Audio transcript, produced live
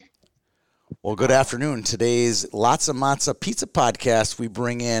Well, good afternoon. Today's Lots of Matza Pizza podcast, we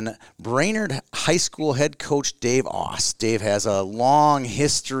bring in Brainerd High School head coach Dave Oss. Dave has a long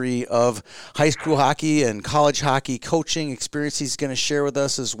history of high school hockey and college hockey coaching experience he's going to share with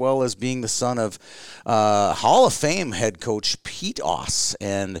us, as well as being the son of Hall of Fame head coach Pete Oss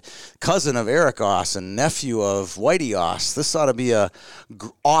and cousin of Eric Oss and nephew of Whitey Oss. This ought to be a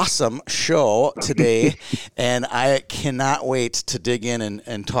awesome show today, and I cannot wait to dig in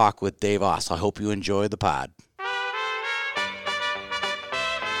and talk with Dave Oss. I hope you enjoy the pod.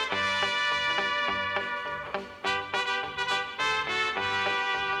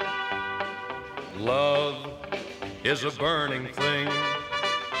 Love is a burning thing,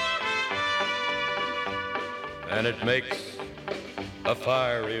 and it makes a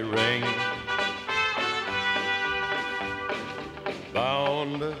fiery ring.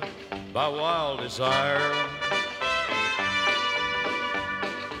 Bound by wild desire,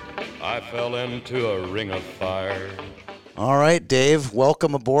 I fell into a ring of fire. All right, Dave,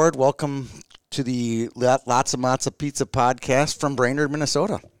 welcome aboard. Welcome to the Lots of Matza Pizza podcast from Brainerd,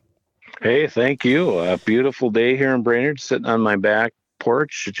 Minnesota. Hey, thank you. A beautiful day here in Brainerd, sitting on my back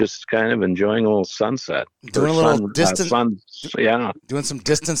porch, just kind of enjoying a little sunset. Doing a little distance, doing some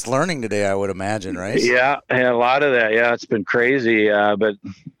distance learning today, I would imagine, right? Yeah, a lot of that. Yeah, it's been crazy, but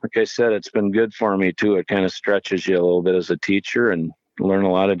like I said, it's been good for me too. It kind of stretches you a little bit as a teacher and learn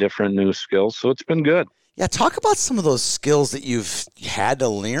a lot of different new skills. So it's been good. Yeah, talk about some of those skills that you've had to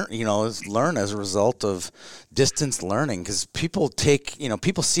learn as a result of distance learning, because people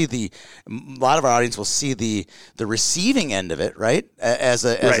see a lot of our audience will see the receiving end of it, right? As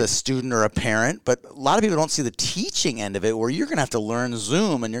a student or a parent, but a lot of people don't see the teaching end of it, where you're going to have to learn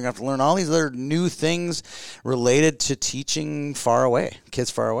Zoom and you're going to have to learn all these other new things related to teaching kids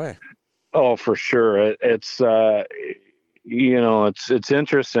far away. Oh, for sure. It's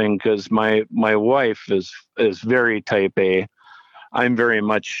interesting because my wife is very type A. I'm very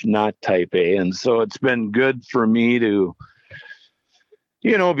much not type A. And so it's been good for me to,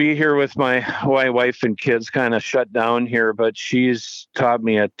 be here with my wife and kids, kind of shut down here. But she's taught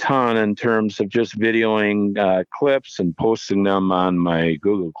me a ton in terms of just videoing clips and posting them on my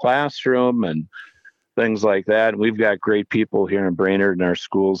Google Classroom and things like that. And we've got great people here in Brainerd, and our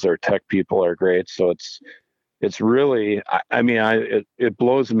schools, our tech people are great. So it's really, it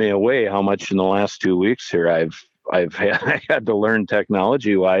blows me away how much in the last 2 weeks here I've had to learn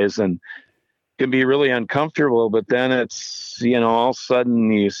technology wise, and it can be really uncomfortable. But then it's, all of a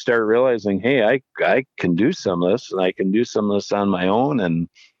sudden you start realizing, hey, I can do some of this, and I can do some of this on my own. And,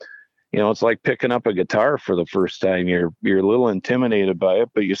 it's like picking up a guitar for the first time. You're a little intimidated by it,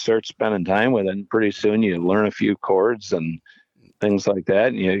 but you start spending time with it, and pretty soon you learn a few chords and things like that,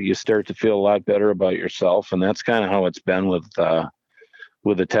 and you start to feel a lot better about yourself. And that's kind of how it's been with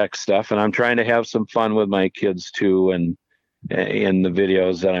the tech stuff. And I'm trying to have some fun with my kids too, and in the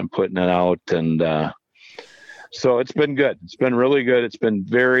videos that I'm putting it out. And so it's been good. It's been really good. It's been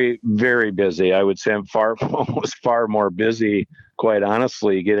very, very busy. I would say I'm far more busy, quite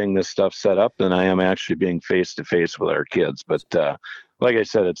honestly, getting this stuff set up than I am actually being face to face with our kids. But like I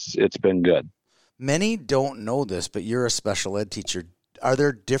said, it's been good. Many don't know this, but you're a special ed teacher. Are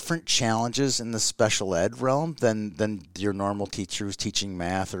there different challenges in the special ed realm than your normal teacher who's teaching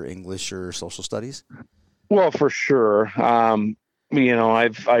math or English or social studies? Well, for sure.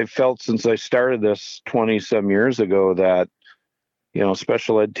 I've felt since I started this 20-some years ago that,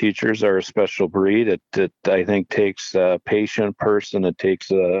 special ed teachers are a special breed. It I think takes a patient person. It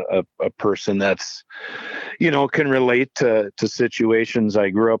takes a person that's, can relate to situations. I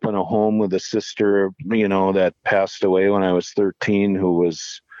grew up in a home with a sister, that passed away when I was 13, who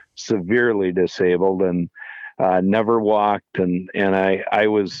was severely disabled and never walked. And I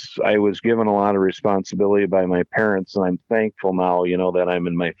was given a lot of responsibility by my parents. And I'm thankful now, that I'm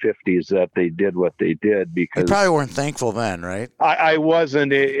in my 50s, that they did what they did, because you probably weren't thankful then, right? I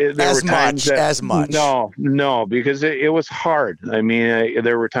wasn't. As much. No, because it was hard. I mean,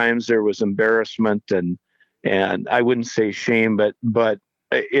 there were times there was embarrassment and I wouldn't say shame, but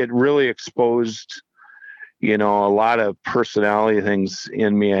it really exposed, a lot of personality things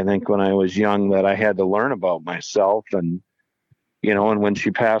in me, I think, when I was young, that I had to learn about myself. And, and when she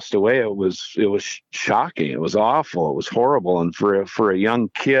passed away, it was shocking. It was awful. It was horrible. And for a young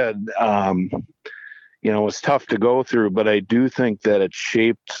kid, it was tough to go through, but I do think that it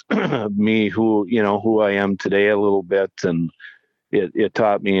shaped me, who I am today a little bit. And it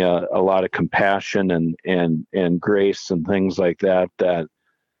taught me a lot of compassion and grace and things like that, I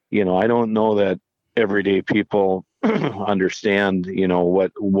don't know that everyday people understand,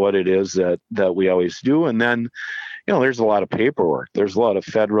 what it is that we always do. And then, there's a lot of paperwork. There's a lot of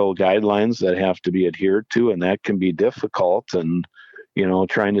federal guidelines that have to be adhered to, and that can be difficult. And,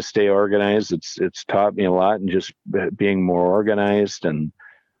 trying to stay organized, it's taught me a lot, and just being more organized. And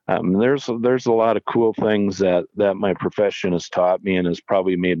there's a lot of cool things that my profession has taught me, and has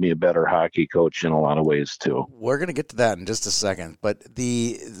probably made me a better hockey coach in a lot of ways too. We're going to get to that in just a second, but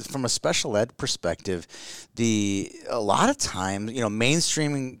from a special ed perspective, a lot of times,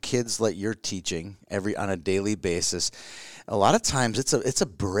 mainstreaming kids like you're teaching on a daily basis, a lot of times it's a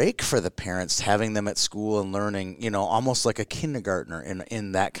break for the parents, having them at school and learning, almost like a kindergartner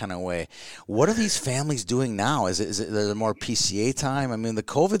in that kind of way. What are these families doing now? Is there more PCA time? I mean, the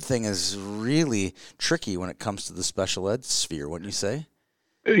COVID thing is really tricky when it comes to the special ed sphere, wouldn't you say?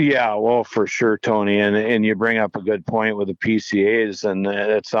 Yeah, well, for sure, Tony. And you bring up a good point with the PCAs, and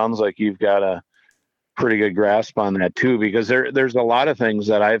it sounds like you've got a pretty good grasp on that too, because there's a lot of things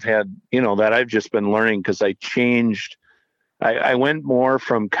that I've had, that I've just been learning, because I changed. I went more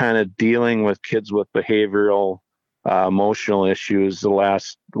from kind of dealing with kids with behavioral, emotional issues the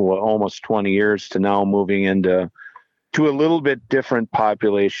last almost 20 years to now moving into a little bit different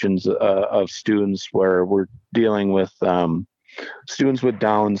populations of students, where we're dealing with students with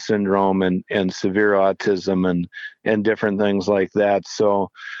Down syndrome and severe autism and different things like that.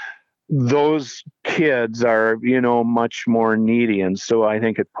 So those kids are, much more needy. And so I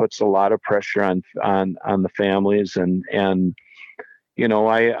think it puts a lot of pressure on the families. And I'm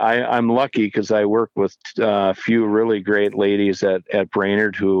lucky, because I work with a few really great ladies at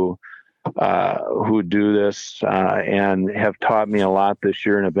Brainerd who do this and have taught me a lot this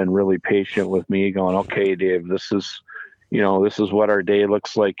year, and have been really patient with me, going, okay, Dave, this is what our day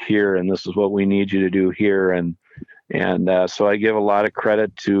looks like here, and this is what we need you to do here. And so I give a lot of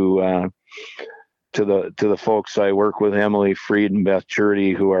credit to the folks I work with, Emily Freed and Beth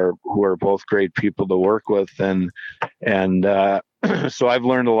Churdy, who are both great people to work with. And so I've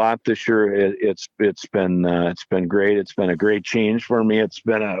learned a lot this year. It's been great. It's been a great change for me. It's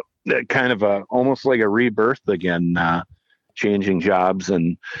been a kind of almost like a rebirth again, changing jobs.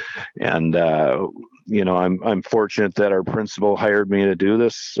 And I'm fortunate that our principal hired me to do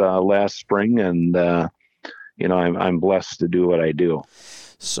this last spring, and I'm blessed to do what I do.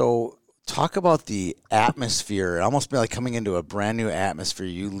 So talk about the atmosphere. It almost be like coming into a brand new atmosphere.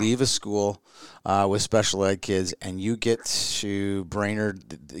 You leave a school with special ed kids, and you get to Brainerd.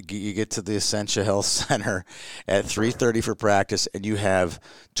 You get to the Essentia Health Center at 3:30 for practice, and you have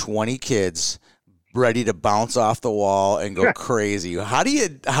 20 kids ready to bounce off the wall and go crazy. How do you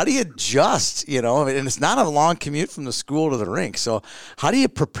adjust? And it's not a long commute from the school to the rink. So how do you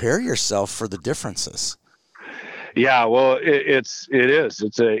prepare yourself for the differences? Yeah, well, it is.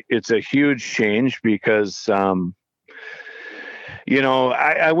 It's a huge change, because I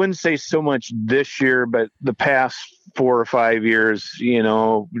wouldn't say so much this year, but the past 4 or 5 years,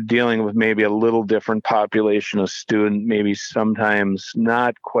 dealing with maybe a little different population of student, maybe sometimes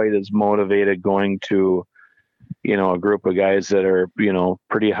not quite as motivated, going to, a group of guys that are,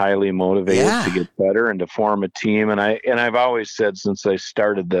 pretty highly motivated to get better and to form a team. And I've always said, since I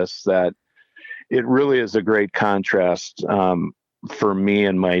started this, that it really is a great contrast for me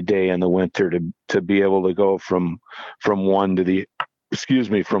in my day in the winter to be able to go from one to the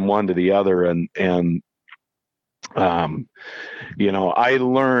other. And I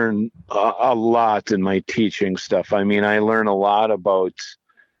learn a lot in my teaching stuff. I mean, I learn a lot about,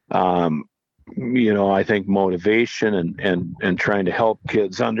 I think motivation and trying to help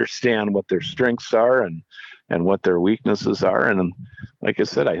kids understand what their strengths are and what their weaknesses are. And like I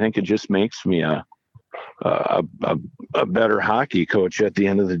said, I think it just makes me a better hockey coach at the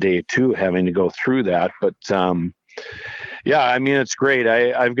end of the day too, having to go through that. But yeah, I mean, it's great.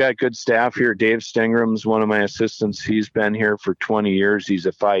 I've got good staff here. Dave Stengram's one of my assistants. He's been here for 20 years. He's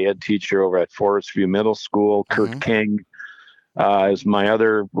a Phi Ed teacher over at Forest View Middle School. Mm-hmm. Kurt King is my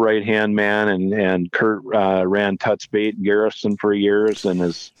other right-hand man, and Kurt ran Tuts Bait Garrison for years, and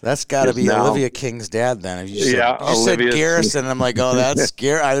that's got to be now Olivia King's dad. Then you said Garrison, I'm like, oh, that's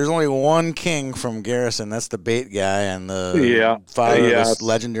There's only one King from Garrison. That's the bait guy and the father of this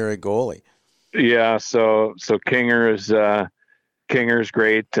legendary goalie. Yeah, so Kinger's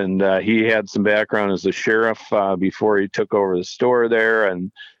great, and he had some background as a sheriff before he took over the store there,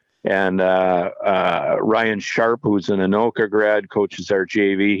 and Ryan Sharp, who's an Anoka grad, coaches our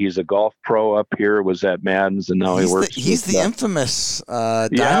JV. He's a golf pro up here, was at Madden's, and now he's the infamous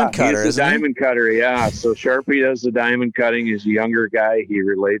diamond cutter, he's the diamond cutter, yeah. So Sharpie does the diamond cutting. He's a younger guy. He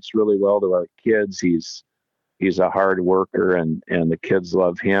relates really well to our kids. He's a hard worker, and the kids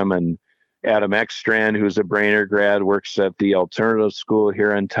love him. And Adam Ekstrand, who's a Brainerd grad, works at the alternative school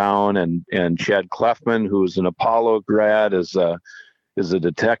here in town, and Chad Clefman, who's an Apollo grad, is a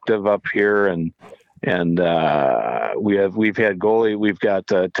detective up here, and we've had goalie. We've got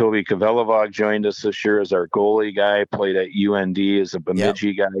Toby Kavelovog joined us this year as our goalie guy. Played at UND as a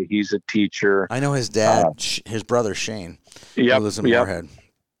Bemidji guy. He's a teacher. I know his dad, his brother Shane. Yep, who lives in Moorhead.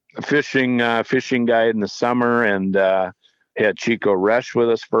 Fishing guide in the summer, and had Chico Resch with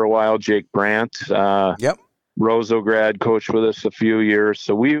us for a while. Jake Brandt. Roseau grad coached with us a few years.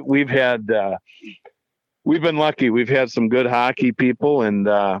 So we've been lucky. We've had some good hockey people and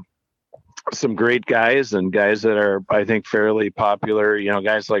some great guys, and guys that are, I think, fairly popular.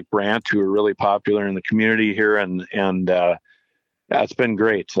 Guys like Brandt, who are really popular in the community here, and it's been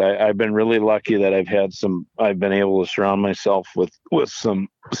great. I've been really lucky that I've been able to surround myself with some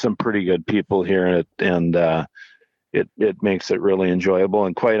pretty good people here, and it makes it really enjoyable.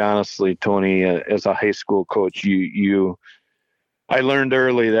 And quite honestly, Tony, as a high school coach, I learned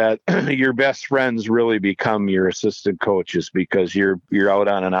early that your best friends really become your assistant coaches, because you're out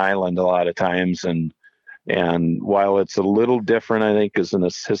on an island a lot of times. And while it's a little different, I think, as an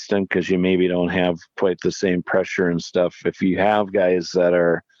assistant, because you maybe don't have quite the same pressure and stuff, if you have guys that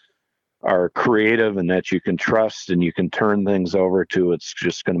are creative and that you can trust and you can turn things over to, it's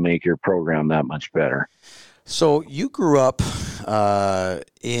just going to make your program that much better. So you grew up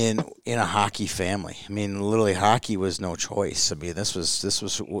in a hockey family. I mean, literally, hockey was no choice. I mean, this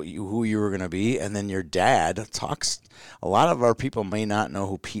was who you were going to be. And then your dad talks. A lot of our people may not know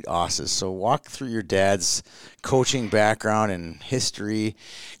who Pete Oss is. So walk through your dad's coaching background and history,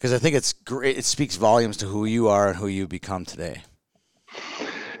 because I think it's great. It speaks volumes to who you are and who you become today.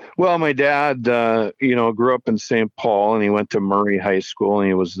 Well, my dad, grew up in St. Paul, and he went to Murray High School, and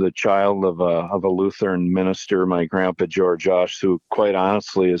he was the child of a Lutheran minister, my grandpa George Oss, who, quite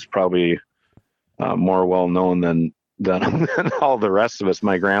honestly, is probably more well known than all the rest of us.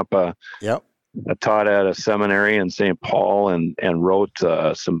 My grandpa taught at a seminary in St. Paul and wrote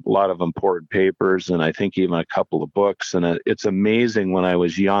a lot of important papers, and I think even a couple of books. And it's amazing, when I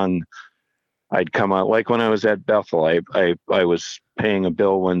was young, I'd come out, like when I was at Bethel, I was paying a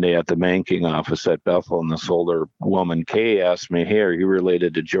bill one day at the banking office at Bethel, and this older woman, Kay, asked me, "Hey, are you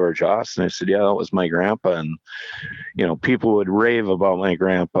related to George Oss?" And I said, "Yeah, that was my grandpa." And, people would rave about my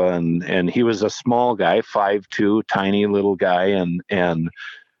grandpa, and he was a small guy, 5'2", tiny little guy, and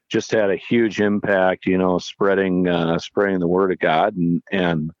just had a huge impact, spreading the word of God,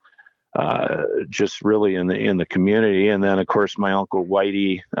 and just really in the community. And then, of course, my uncle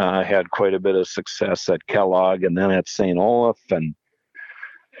Whitey had quite a bit of success at Kellogg and then at St. Olaf. And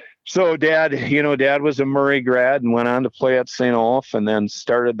so dad was a Murray grad and went on to play at St. Olaf, and then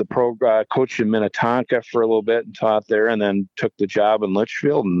started the coach in Minnetonka for a little bit and taught there, and then took the job in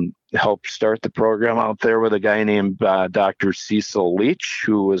Litchfield and helped start the program out there with a guy named Dr. Cecil Leach,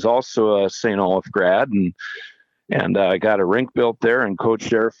 who was also a St. Olaf grad, and I got a rink built there and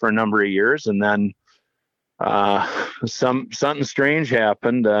coached there for a number of years. And then something strange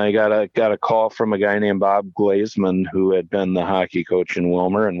happened. I got a call from a guy named Bob Glazman, who had been the hockey coach in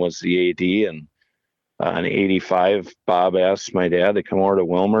Wilmer and was the AD. And in '85, Bob asked my dad to come over to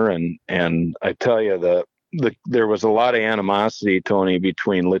Wilmer. And I tell you, there was a lot of animosity, Tony,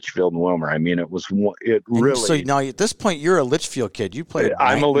 between Litchfield and Wilmer. I mean, it really. So now at this point, you're a Litchfield kid. You played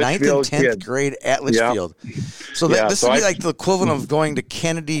I'm a Litchfield 9th and 10th grade at Litchfield. Yep. So this would be like the equivalent of going to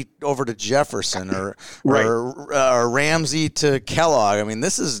Kennedy over to Jefferson, or Ramsey to Kellogg. I mean,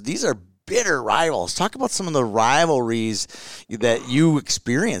 these are bitter rivals. Talk about some of the rivalries that you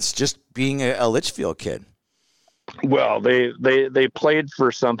experienced just being a Litchfield kid. Well, they played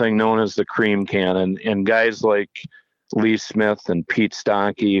for something known as the Cream Can, and guys like Lee Smith and Pete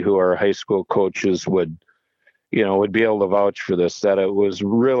Stonkey, who are high school coaches, would be able to vouch for this, that it was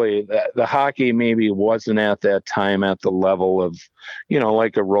really, the hockey maybe wasn't at that time at the level of,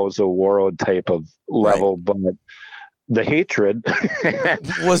 like a Rosa Warroad type of level, but the hatred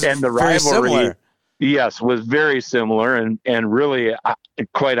was and the rivalry, was very similar, and really,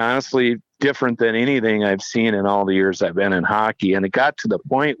 quite honestly, different than anything I've seen in all the years I've been in hockey. And it got to the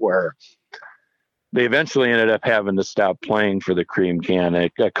point where they eventually ended up having to stop playing for the Cream Can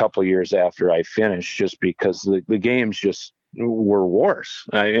a couple years after I finished, just because the games just were wars.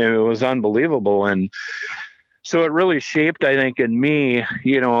 It was unbelievable. And so it really shaped, I think, in me,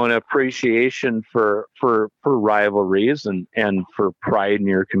 an appreciation for rivalries and for pride in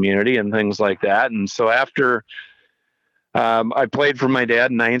your community and things like that. And so after I played for my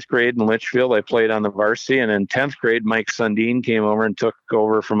dad in 9th grade in Litchfield. I played on the varsity, and in 10th grade, Mike Sundin came over and took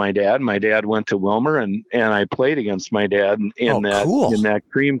over for my dad. My dad went to Wilmer, and I played against my dad in Cool. that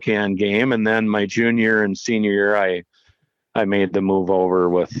cream can game. And then my junior and senior year, I made the move over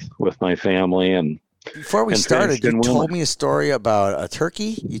with my family. And before we started, you told me a story about a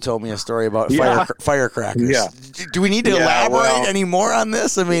turkey. You told me a story about firecrackers. Yeah. Do we need to elaborate any more on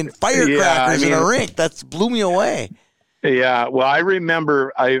this? I mean, firecrackers in a rink, that's blew me away. Yeah, well, I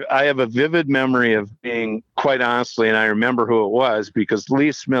remember, I have a vivid memory of being, quite honestly, and I remember who it was because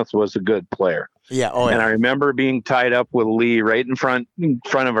Lee Smith was a good player. Yeah, and I remember being tied up with Lee right in front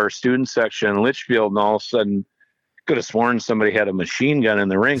of our student section in Litchfield, and all of a sudden, could have sworn somebody had a machine gun in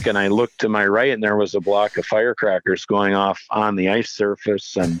the rink, and I looked to my right, and there was a block of firecrackers going off on the ice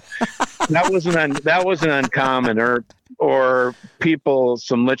surface, and that wasn't uncommon. Or people,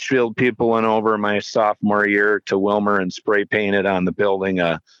 some Litchfield people went over my sophomore year to Wilmer and spray painted on the building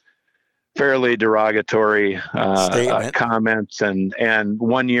a fairly derogatory comments. And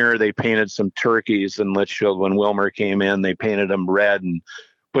one year they painted some turkeys in Litchfield when Wilmer came in. They painted them red and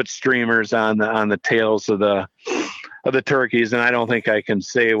put streamers on the tails of the turkeys. And I don't think I can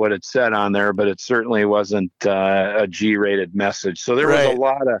say what it said on there, but it certainly wasn't a G-rated message. So there was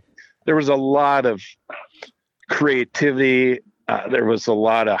a lot of creativity. There was a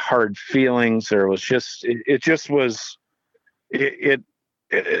lot of hard feelings. There was just,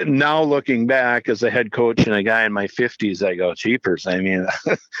 now looking back as a head coach and a guy in my 50s, I go, jeepers. I mean,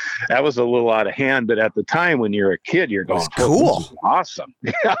 that was a little out of hand, but at the time when you're a kid, you're going, cool. This is awesome.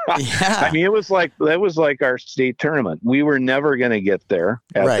 Yeah. I mean, that was like our state tournament. We were never going to get there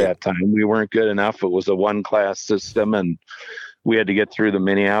at that time. We weren't good enough. It was a one class system, and we had to get through the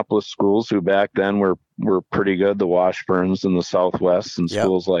Minneapolis schools, who back then were pretty good, the Washburns and the Southwest and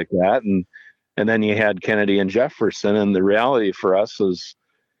schools like that. And then you had Kennedy and Jefferson. And the reality for us was,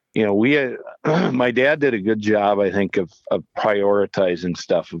 my dad did a good job, I think, of prioritizing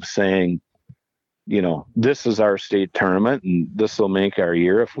stuff, of saying, this is our state tournament and this will make our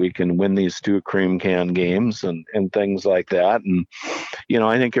year if we can win these 2 cream can games and things like that. And,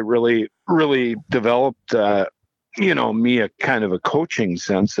 I think it really, really developed, me a kind of a coaching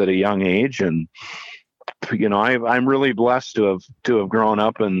sense at a young age. And, I'm really blessed to have grown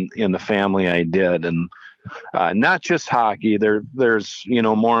up in the family I did. And not just hockey, there's,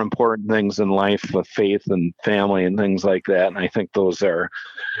 more important things in life with faith and family and things like that. And I think those are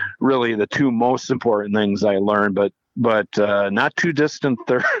really the 2 most important things I learned, but not too distant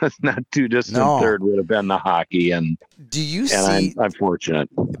third, third would have been the hockey. And do you see? I'm fortunate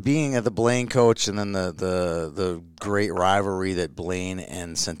being the Blaine coach, and then the great rivalry that Blaine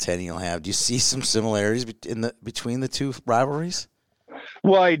and Centennial have. Do you see some similarities between the 2 rivalries?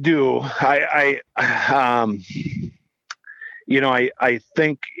 Well, I do. I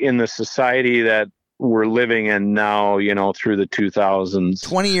think in the society that we're living in now, through the 2000s,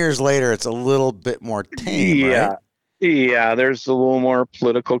 20 years later, it's a little bit more tame, right? Yeah, there's a little more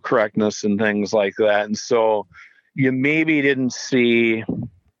political correctness and things like that. And so you maybe didn't see,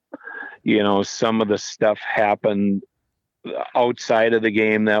 some of the stuff happen outside of the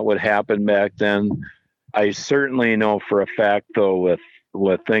game that would happen back then. I certainly know for a fact, though,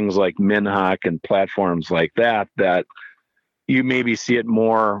 with things like Minhawk and platforms like that you maybe see it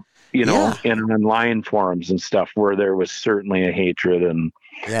more, in online forums and stuff, where there was certainly a hatred. And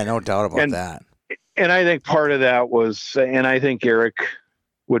no doubt about that. And I think part of that was, and I think Eric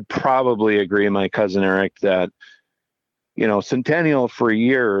would probably agree, my cousin Eric, that, Centennial for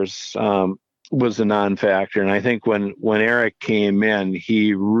years was a non-factor. And I think when Eric came in,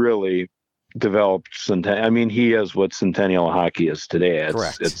 he really developed Centennial. I mean, he is what Centennial hockey is today.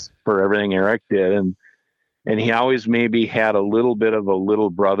 It's for everything Eric did. And he always maybe had a little bit of a little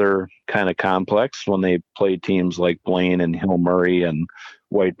brother kind of complex when they played teams like Blaine and Hill Murray and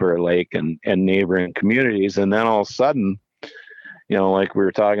White Bear Lake and neighboring communities. And then all of a sudden, like we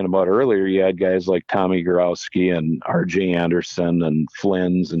were talking about earlier, you had guys like Tommy Gorowski and RJ Anderson and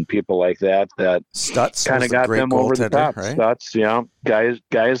Flynn's and people like that Stutz kind of got them over the top. Right? Stutz, guys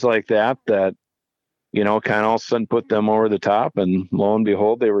like that, kind of all of a sudden put them over the top. And lo and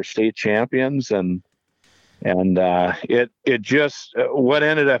behold, they were state champions. And it just, what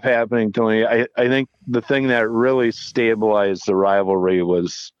ended up happening, Tony, I think the thing that really stabilized the rivalry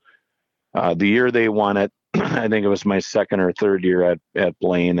was the year they won it. I think it was my second or third year at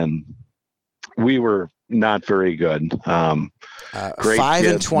Blaine, and we were not very good.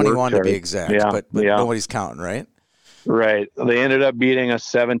 5-21 to be exact, but nobody's counting, right? Right. They ended up beating us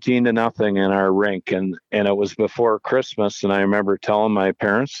 17-0 in our rink, and it was before Christmas. And I remember telling my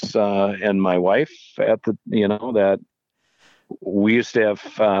parents and my wife that we used to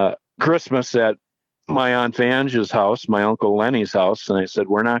have Christmas at my Aunt Vange's house, my Uncle Lenny's house, and I said,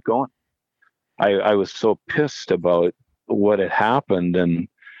 we're not going. I was so pissed about what had happened, and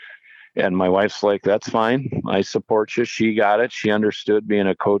my wife's like, that's fine. I support you. She got it. She understood, being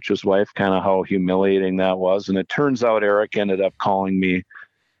a coach's wife, kind of how humiliating that was. And it turns out Eric ended up calling me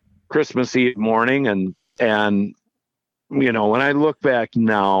Christmas Eve morning, and when I look back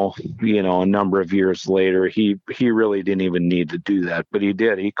now, a number of years later, he really didn't even need to do that, but he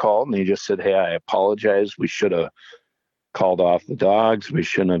did. He called and he just said, hey, I apologize. We should have called off the dogs. We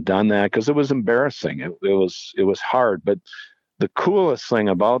shouldn't have done that, because it was embarrassing. It was hard. But the coolest thing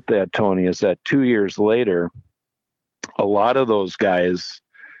about that, Tony, is that 2 years later, a lot of those guys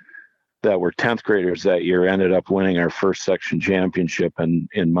that were 10th graders that year ended up winning our first section championship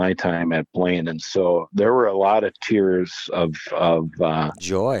in my time at Blaine. And so there were a lot of tears of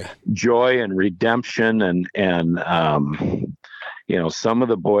joy and redemption. And some of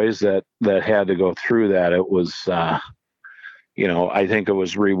the boys that had to go through that, it was, I think it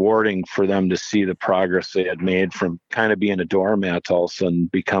was rewarding for them to see the progress they had made from kind of being a doormat to all of a sudden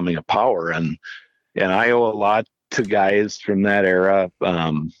becoming a power. And I owe a lot to guys from that era,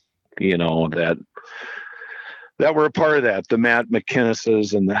 that were a part of that, the Matt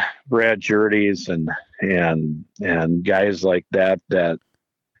McKinnis's and the Brad Jurdy's and guys like that that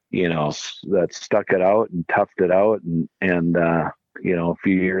stuck it out and toughed it out. And a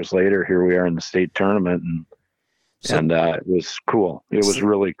few years later, here we are in the state tournament, and it was cool. It was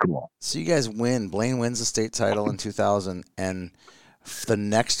really cool. So you guys win. Blaine wins the state title in 2000, and the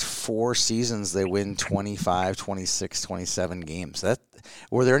next 4 seasons they win 25, 26, 27 games.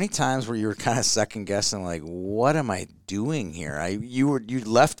 Were there any times where you were kind of second guessing, like, what am I doing here? You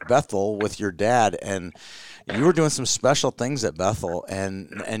left Bethel with your dad, and you were doing some special things at Bethel,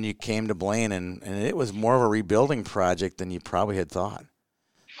 and you came to Blaine, and it was more of a rebuilding project than you probably had thought.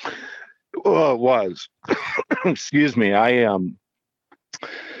 Well, it was. Excuse me.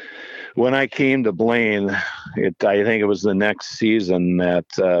 When I came to Blaine, I think it was the next season that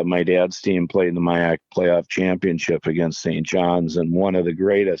my dad's team played in the MIAC playoff championship against St. John's, and one of the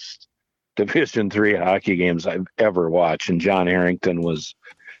greatest Division III hockey games I've ever watched. And John Harrington was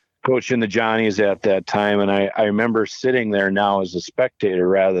coaching the Johnnies at that time. And I remember sitting there now as a spectator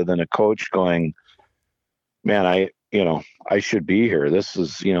rather than a coach going, man, I should be here. This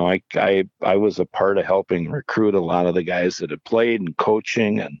is, I was a part of helping recruit a lot of the guys that had played and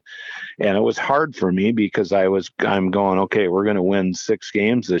coaching. And it was hard for me because I'm going, okay, we're going to win 6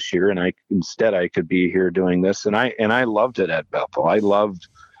 games this year. And I could be here doing this. And I loved it at Bethel. I loved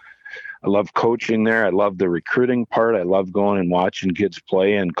coaching there. I loved the recruiting part. I loved going and watching kids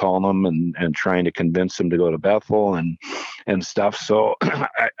play and calling them and trying to convince them to go to Bethel and stuff. So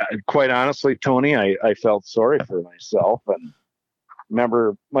I, quite honestly, Tony, I felt sorry for myself. And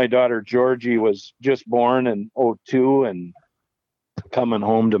remember my daughter Georgie was just born in 2002, and coming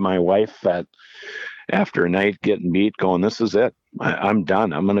home to my wife after a night getting beat, going, this is it. I'm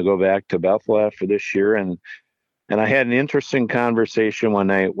done. I'm going to go back to Bethel after this year. And I had an interesting conversation one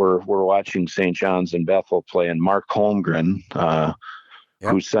night. We're watching St. John's and Bethel play, and Mark Holmgren,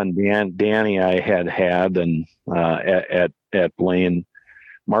 whose son Danny I had, and at Blaine.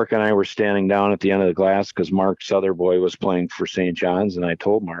 Mark and I were standing down at the end of the glass because Mark's other boy was playing for St. John's, and I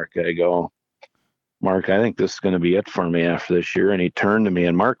told Mark, I go, Mark, I think this is going to be it for me after this year. And he turned to me,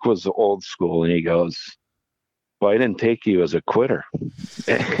 and Mark was old school, and he goes, well, I didn't take you as a quitter.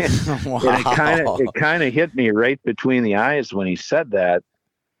 Wow. And it kind of hit me right between the eyes when he said that.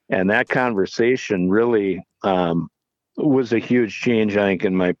 And that conversation really was a huge change, I think,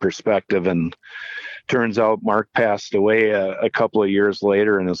 in my perspective. And turns out Mark passed away a couple of years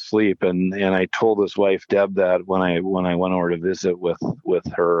later in his sleep. And I told his wife, Deb, that when I went over to visit with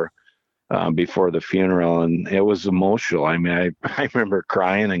her before the funeral, and it was emotional. I mean, I remember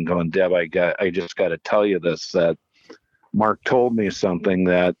crying and going, Deb, I just got to tell you this, that Mark told me something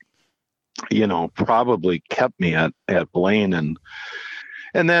that, probably kept me at Blaine.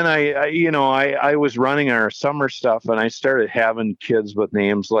 And then I was running our summer stuff, and I started having kids with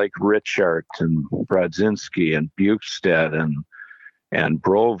names like Richard and Brodzinski and Bukestead and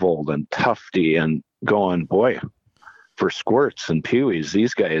Brovold and Tufty, and going, boy, for Squirts and Peweys,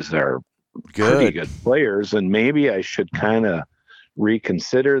 these guys are pretty good players, and maybe I should kind of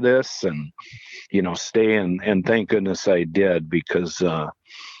reconsider this and stay in. And thank goodness I did, because it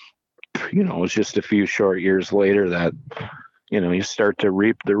was just a few short years later that you start to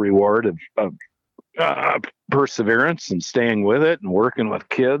reap the reward of perseverance and staying with it and working with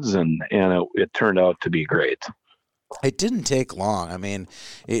kids, and it turned out to be great. It didn't take long. I mean,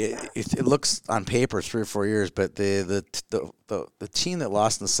 it looks on paper 3 or 4 years, but the team that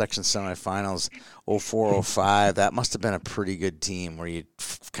lost in the section semifinals, 04-05, that must have been a pretty good team where you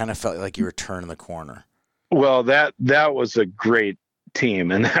kind of felt like you were turning the corner. Well, that was a great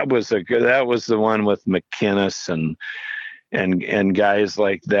team, and that was the one with McInnes and guys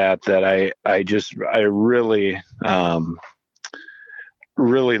like that I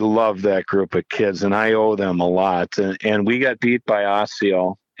really love that group of kids, and I owe them a lot. And we got beat by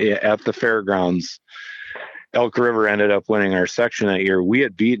Osseo at the fairgrounds. Elk River ended up winning our section that year. We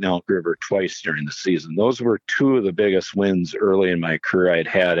had beaten Elk River twice during the season. Those were two of the biggest wins early in my career I'd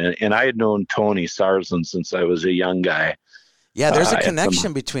had. And I had known Tony Sarzan since I was a young guy. Yeah, there's a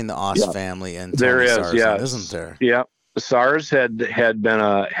connection between the Oss family and Tony Sarzan, isn't there? Yeah. Sars had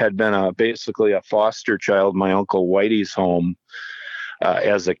been basically a foster child, my Uncle Whitey's home.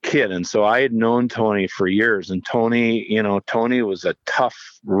 As a kid. And so I had known Tony for years, and Tony was a tough,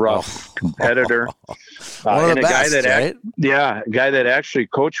 rough competitor. And a guy that actually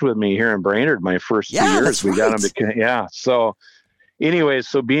coached with me here in Brainerd my first 2 years. We got him to, So anyway,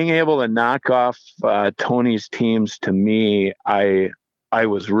 so being able to knock off Tony's teams, to me, I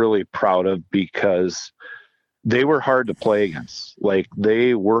was really proud of, because they were hard to play against. Like,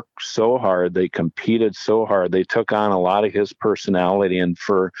 they worked so hard. They competed so hard. They took on a lot of his personality. And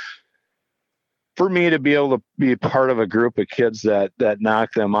for me to be able to be part of a group of kids that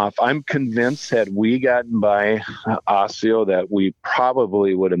knocked them off, I'm convinced had we gotten by Osseo that we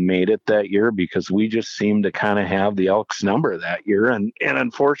probably would have made it that year, because we just seemed to kind of have the Elks number that year. And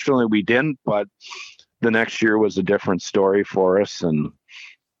unfortunately we didn't, but the next year was a different story for us. And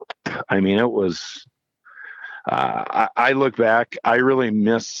I mean, it was, I look back, I really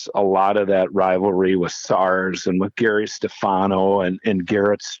miss a lot of that rivalry with SARS and with Gary Stefano and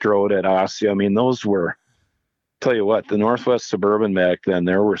Garrett Strode at Osseo. I mean, those were, tell you what, the Northwest Suburban back then,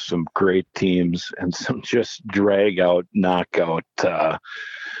 there were some great teams and some just drag out, knockout,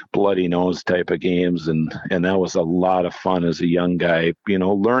 bloody nose type of games. And that was a lot of fun as a young guy,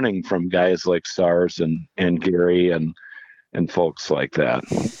 learning from guys like SARS and Gary and folks like that.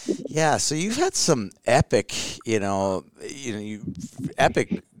 Yeah, so you've had some epic,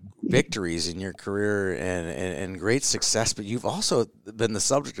 epic victories in your career and great success, but you've also been the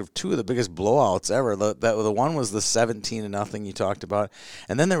subject of two of the biggest blowouts ever. The one was the 17-0 you talked about,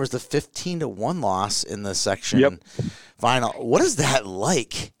 and then there was the 15-1 loss in the section final. What is that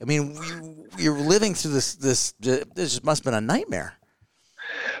like? I mean, you're living through this. This just must have been a nightmare.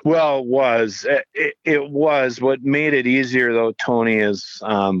 Well, it was. What made it easier, though, Tony, is,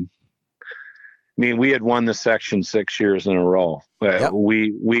 we had won the section 6 years in a row.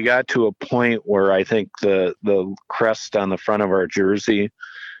 We got to a point where I think the crest on the front of our jersey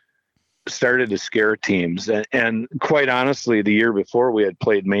started to scare teams. And quite honestly, the year before we had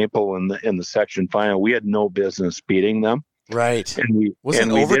played Maple in the section final, we had no business beating them. Right. And was it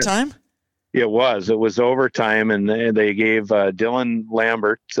overtime? It was overtime, and they gave Dylan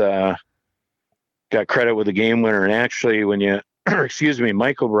Lambert got credit with the game winner. And actually,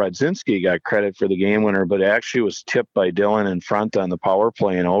 Michael Brodzinski got credit for the game winner, but it actually was tipped by Dylan in front on the power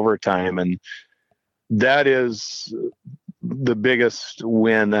play in overtime. And that is the biggest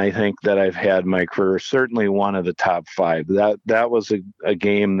win I think that I've had in my career. Certainly one of the top 5. That was a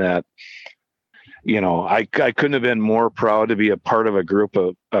game that, I couldn't have been more proud to be a part of a group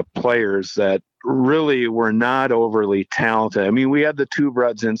of players that really were not overly talented. I mean, we had the 2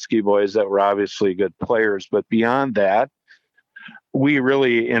 Brodzinski boys that were obviously good players, but beyond that, we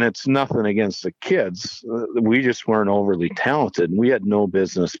really, and it's nothing against the kids, we just weren't overly talented. And we had no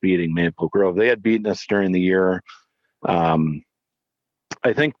business beating Maple Grove. They had beaten us during the year.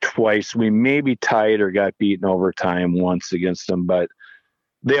 I think twice. We maybe tied or got beaten overtime once against them, but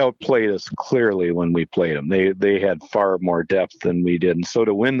they outplayed us clearly when we played them. They had far more depth than we did. And so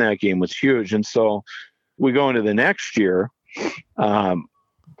to win that game was huge. And so we go into the next year, and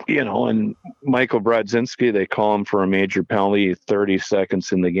Michael Brodzinski, they call him for a major penalty 30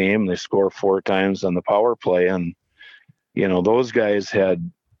 seconds in the game. They score 4 times on the power play. And, those guys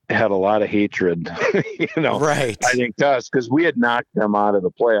had a lot of hatred, right. I think to us, because we had knocked them out of the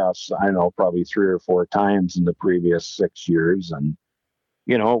playoffs, probably 3 or 4 times in the previous 6 years. And,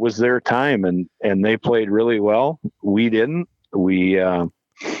 it was their time, and they played really well. We didn't. We kind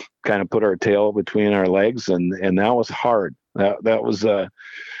of put our tail between our legs, and that was hard. That was a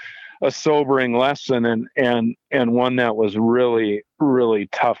sobering lesson, and one that was really, really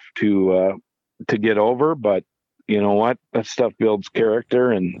tough to get over. But you know what? That stuff builds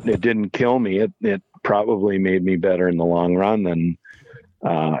character, and it didn't kill me. It probably made me better in the long run. And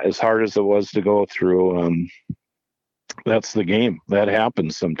as hard as it was to go through, that's the game. That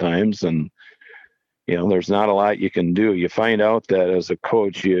happens sometimes. And, there's not a lot you can do. You find out that as a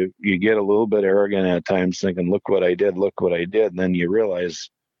coach, you get a little bit arrogant at times thinking, look what I did. And then you realize,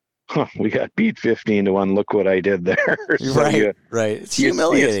 we got beat 15-1. Look what I did there. So right. It's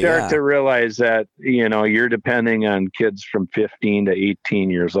humiliating. You start to realize that, you're depending on kids from 15 to 18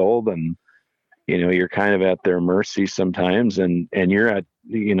 years old, and, you're kind of at their mercy sometimes. And you're at,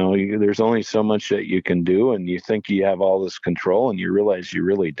 there's only so much that you can do, and you think you have all this control, and you realize you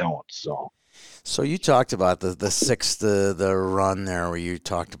really don't. So you talked about the run there where you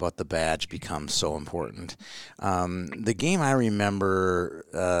talked about the badge becomes so important. The game I remember,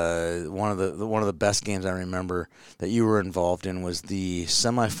 one of the best games I remember that you were involved in was the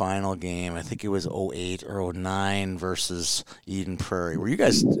semifinal game. I think it was 08 or 09 versus Eden Prairie. Were you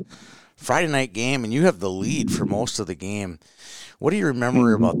guys Friday night game and you have the lead for most of the game? What do you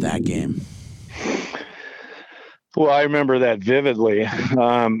remember about that game? Well, I remember that vividly.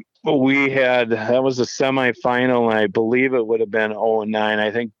 That was a semifinal, and I believe it would have been 09. I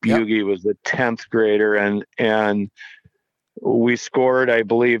think Bugie was the 10th grader, and we scored, I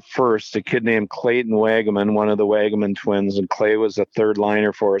believe, first, a kid named Clayton Wagaman, one of the Wagaman twins, and Clay was a third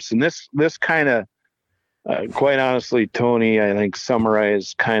liner for us. And this kind of, quite honestly, Tony, I think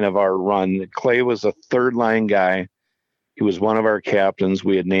summarized kind of our run. Clay was a third line guy. He was one of our captains.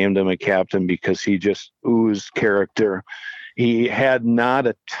 We had named him a captain because he just oozed character. He had not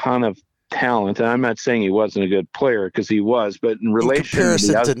a ton of talent, and I'm not saying he wasn't a good player, because he was, but in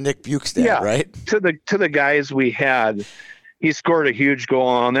comparison to Nick Bukestad, right? To the guys we had, he scored a huge goal.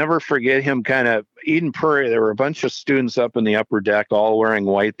 I'll never forget him. Kind of Eden Prairie, there were a bunch of students up in the upper deck, all wearing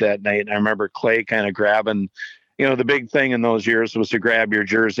white that night, and I remember Clay kind of grabbing. The big thing in those years was to grab your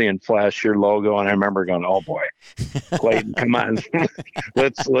jersey and flash your logo. And I remember going, "Oh boy, Clayton, come on,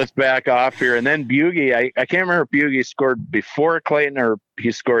 let's back off here." And then Bugie, I can't remember if Bugie scored before Clayton or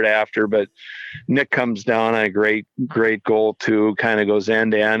he scored after, but Nick comes down on a great goal too. Kind of goes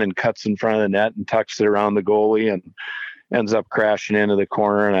end to end and cuts in front of the net and tucks it around the goalie and ends up crashing into the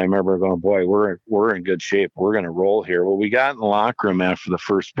corner. And I remember going, "Boy, we're in good shape. We're going to roll here." Well, we got in the locker room after the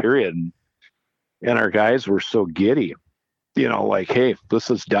first period, and our guys were so giddy, like, hey, this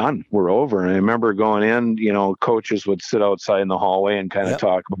is done. We're over. And I remember going in, coaches would sit outside in the hallway and kind of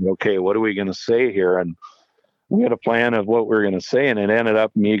talk about, okay, what are we going to say here? And we had a plan of what we were going to say. And it ended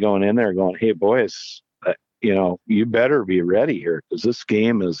up me going in there going, hey, boys, you better be ready here, because this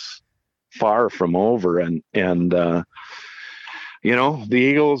game is far from over. And the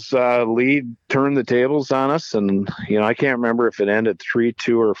Eagles lead turned the tables on us, and I can't remember if it ended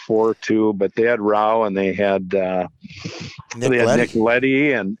 3-2 or 4-2, but they had Rao and they had Nick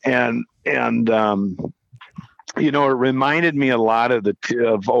Leddy, and it reminded me a lot of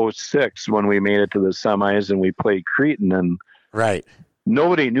of 06 when we made it to the semis and we played Cretin, and right,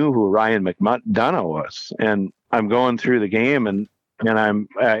 nobody knew who Ryan McDonough was, and I'm going through the game and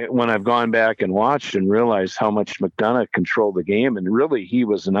when I've gone back and watched and realized how much McDonough controlled the game, and really he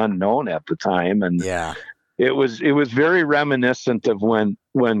was an unknown at the time. And it was very reminiscent of when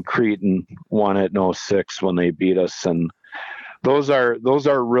Cretin won it in 06 when they beat us. And those are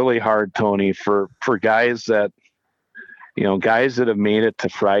really hard, Tony, for guys that, guys that have made it to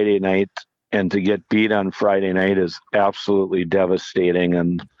Friday night, and to get beat on Friday night is absolutely devastating.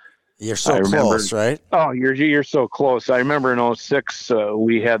 And you're so close, right? Oh, you're so close. I remember in 06,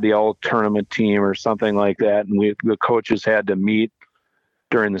 we had the all tournament team or something like that, and the coaches had to meet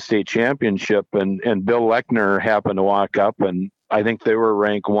during the state championship, and Bill Lechner happened to walk up, and I think they were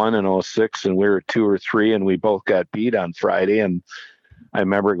ranked 1 in 06, and we were 2 or 3, and we both got beat on Friday. And I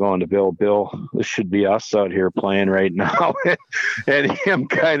remember going to Bill, this should be us out here playing right now, and him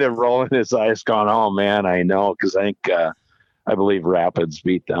kind of rolling his eyes, going, "Oh man, I know," because I think. I believe Rapids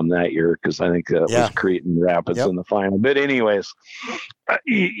beat them that year, because I think that was Cretin Rapids in the final. But anyways,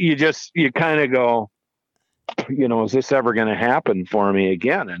 you kind of go, is this ever going to happen for me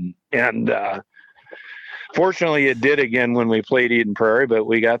again? And fortunately it did again when we played Eden Prairie, but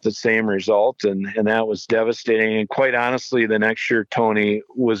we got the same result, and that was devastating. And quite honestly, the next year, Tony,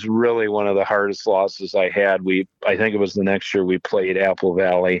 was really one of the hardest losses I had. I think it was the next year we played Apple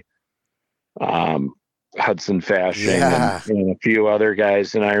Valley. Hudson Fasching and a few other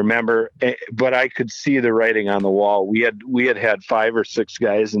guys. And I remember, but I could see the writing on the wall. We had 5 or 6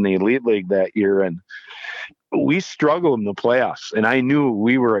 guys in the Elite League that year, and we struggled in the playoffs. And I knew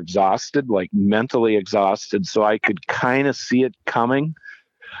we were exhausted, like mentally exhausted. So I could kind of see it coming.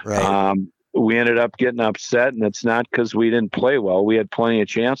 Right. We ended up getting upset, and it's not because we didn't play well. We had plenty of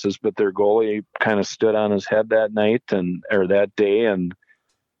chances, but their goalie kind of stood on his head that night or that day. And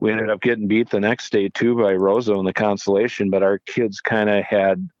we ended up getting beat the next day too by Roseau in the consolation, but our kids kind of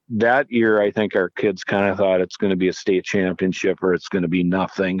had that year. I think our kids kind of thought it's going to be a state championship or it's going to be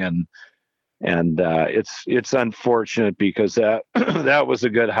nothing. And it's unfortunate because that, that was a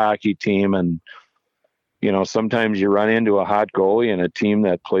good hockey team. And, sometimes you run into a hot goalie and a team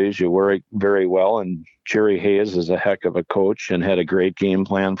that plays you very, very well. And Jerry Hayes is a heck of a coach and had a great game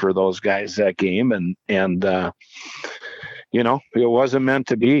plan for those guys that game. And it wasn't meant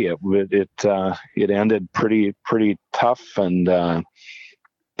to be. It ended pretty tough. And,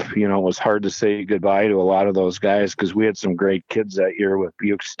 it was hard to say goodbye to a lot of those guys because we had some great kids that year with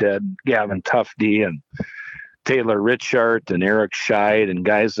Bukestead, Gavin Tufty, and Taylor Richard and Eric Scheid, and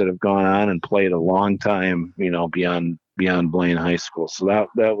guys that have gone on and played a long time, beyond Blaine High School. So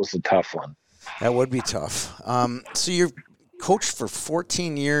that was a tough one. That would be tough. So you're coached for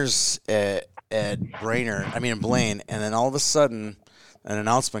 14 years at Blaine, and then all of a sudden an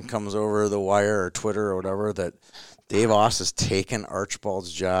announcement comes over the wire or Twitter or whatever that Dave Oss has taken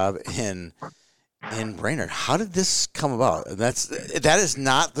Archibald's job in Brainerd. How did this come about? That is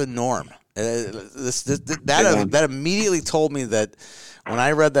not the norm. That immediately told me that when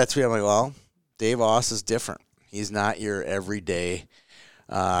I read that tweet, I'm like, well, Dave Oss is different. He's not your everyday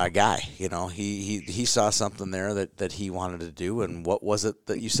guy. He saw something there that he wanted to do. And what was it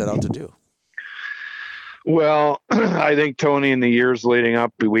that you set out to do? Well, I think, Tony, in the years leading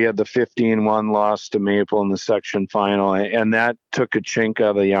up, we had the 15-1 loss to Maple in the section final, and that took a chink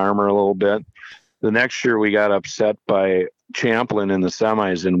out of the armor a little bit. The next year, we got upset by Champlin in the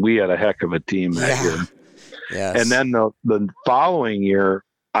semis, and we had a heck of a team that year. Yes. And then the following year,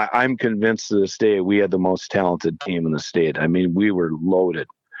 I'm convinced to this day we had the most talented team in the state. I mean, we were loaded,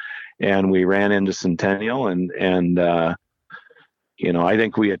 and we ran into Centennial, and I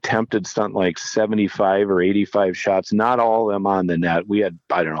think we attempted something like 75 or 85 shots, not all of them on the net. We had,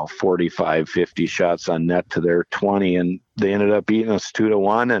 45, 50 shots on net to their 20, and they ended up beating us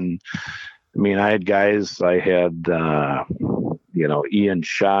 2-1. And I had guys, Ian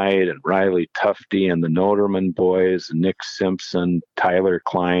Scheid and Riley Tufty and the Noterman boys, and Nick Simpson, Tyler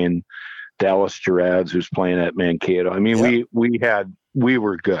Klein, Dallas Gerads, who's playing at Mankato. We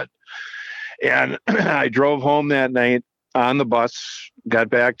were good. And I drove home that night on the bus, got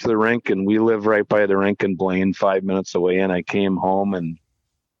back to the rink, and we live right by the rink in Blaine, 5 minutes away. And I came home, and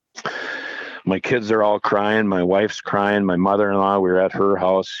my kids are all crying. My wife's crying. My mother-in-law, we were at her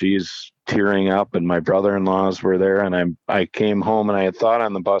house. She's tearing up, and my brother-in-laws were there. And I came home, and I had thought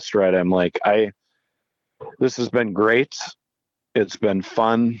on the bus ride, I'm like, this has been great. It's been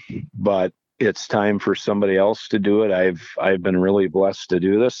fun, but it's time for somebody else to do it. I've been really blessed to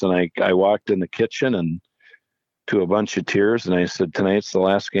do this. And I walked in the kitchen and to a bunch of tears, and I said, tonight's the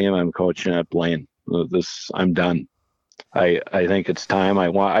last game I'm coaching at Blaine. I'm done. I think it's time.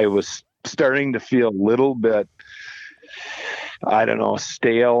 I was starting to feel a little bit,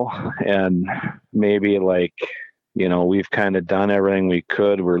 stale, and maybe we've kind of done everything we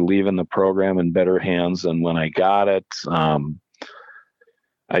could. We're leaving the program in better hands. And when I got it,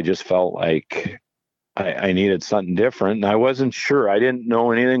 I just felt like I needed something different. And I wasn't sure. I didn't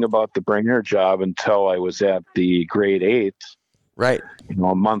know anything about the Brainerd job until I was at the grade 8. Right.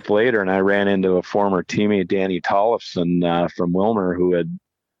 A month later, and I ran into a former teammate, Danny Tollefson, from Wilmer, who had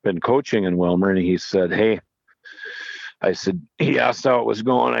been coaching in Wilmer. And he said, hey, he asked how it was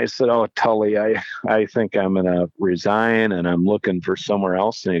going. I said, oh, Tully, I think I'm going to resign and I'm looking for somewhere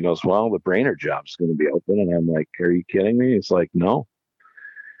else. And he goes, well, the Brainerd job's going to be open. And I'm like, are you kidding me? He's like, no.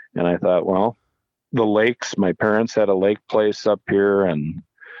 And I thought, well, the lakes, my parents had a lake place up here. And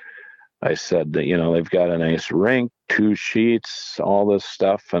I said that, they've got a nice rink, 2 sheets, all this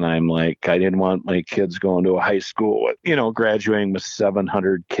stuff. And I'm like, I didn't want my kids going to a high school, graduating with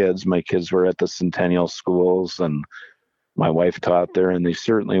 700 kids. My kids were at the Centennial schools, and my wife taught there, and they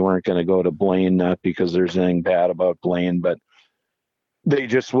certainly weren't going to go to Blaine, not because there's anything bad about Blaine, but they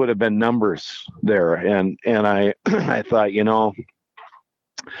just would have been numbers there. And I, I thought,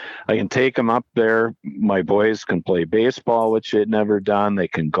 I can take them up there. My boys can play baseball, which they'd never done. They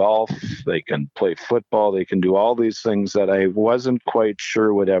can golf. They can play football. They can do all these things that I wasn't quite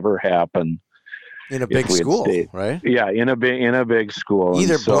sure would ever happen in a big school, right? Yeah, in a big school.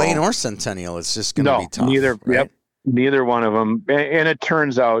 Either Blaine or Centennial. It's just going to be tough. Neither. Right? Yep. Neither one of them. And it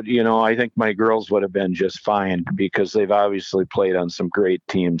turns out, I think my girls would have been just fine because they've obviously played on some great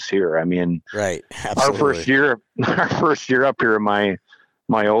teams here. Right. Absolutely. Our first year up here,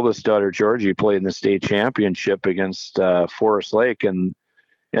 my oldest daughter, Georgie, played in the state championship against Forest Lake. And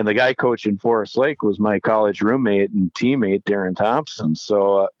the guy coaching Forest Lake was my college roommate and teammate, Darren Thompson.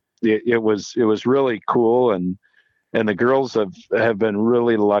 So it was really cool. And and the girls have been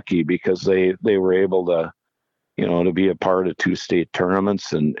really lucky because they were able to, to be a part of 2 state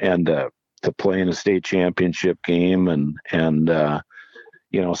tournaments and to play in a state championship game and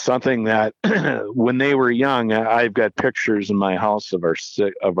something that when they were young, I've got pictures in my house of our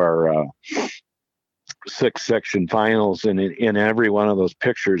 6 section finals, and in every one of those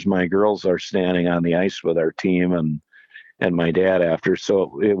pictures, my girls are standing on the ice with our team and my dad after.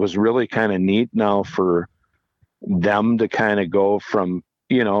 So it was really kind of neat now for them to kind of go from,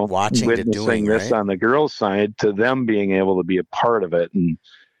 watching witnessing to doing this right? on the girls' side to them being able to be a part of it.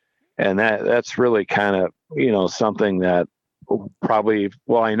 And that's really kind of, something that probably,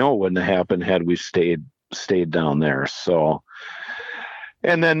 well, I know wouldn't have happened had we stayed down there. So,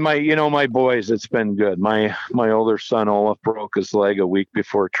 and then my boys, it's been good. My older son, Olaf, broke his leg a week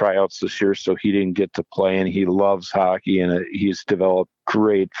before tryouts this year, so he didn't get to play, and he loves hockey, and he's developed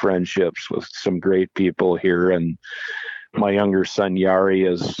great friendships with some great people here. And my younger son, Yari,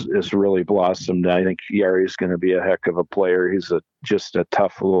 is really blossomed. I think Yari is going to be a heck of a player. He's just a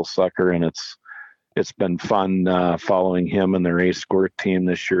tough little sucker, and it's been fun following him and their A-Squirt team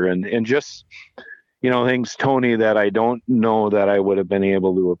this year. And just, things, Tony, that I don't know that I would have been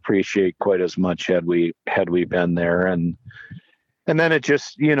able to appreciate quite as much had we been there. And then it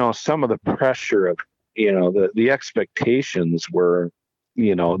just, some of the pressure of, the expectations were,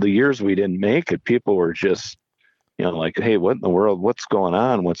 the years we didn't make it, people were just, like, hey, what in the world, what's going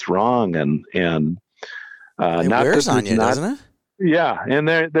on? What's wrong? And It not wears that on you, doesn't it? Yeah. And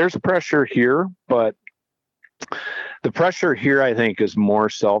there's pressure here, but the pressure here, I think, is more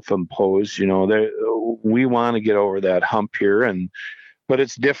self-imposed. We want to get over that hump here, but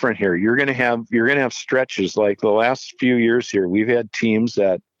it's different here. You're going to have stretches like the last few years here. We've had teams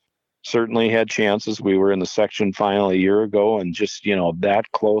that certainly had chances. We were in the section final a year ago, and just that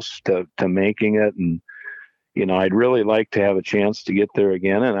close to making it. And I'd really like to have a chance to get there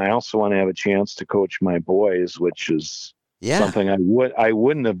again, and I also want to have a chance to coach my boys, which is something I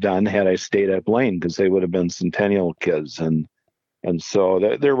wouldn't have done had I stayed at Blaine, because they would have been Centennial kids, and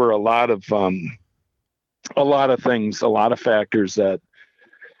so there were a lot of things, a lot of factors that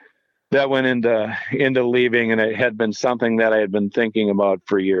went into leaving, and it had been something that I had been thinking about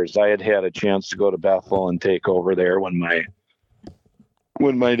for years. I had a chance to go to Bethel and take over there when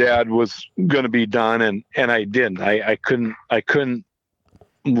my dad was going to be done, and I didn't. I couldn't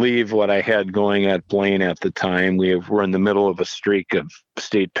leave what I had going at Blaine at the time. We were in the middle of a streak of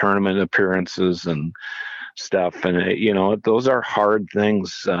state tournament appearances and stuff, and those are hard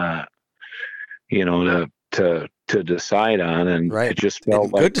things, to decide on, and right. It just felt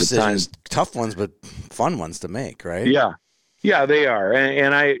and like good decisions, tough ones, but fun ones to make, right? Yeah, they are,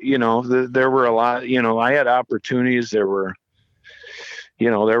 and I, there were a lot. I had opportunities. There were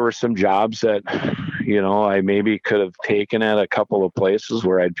some jobs that, I maybe could have taken at a couple of places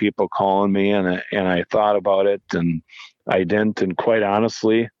where I had people calling me, and I thought about it, and I didn't. And quite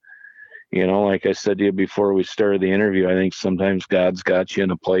honestly, like I said to you before we started the interview, I think sometimes God's got you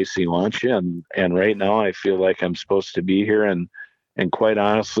in a place He wants you, and right now I feel like I'm supposed to be here. And quite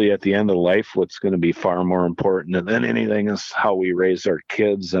honestly, at the end of life, what's going to be far more important than anything is how we raise our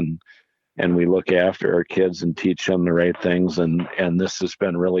kids, and we look after our kids and teach them the right things. And this has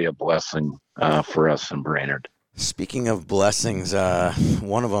been really a blessing for us in Brainerd. Speaking of blessings,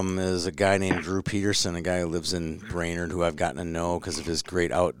 one of them is a guy named Drew Peterson, a guy who lives in Brainerd, who I've gotten to know because of his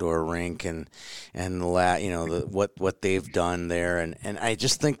great outdoor rink and what they've done there. And I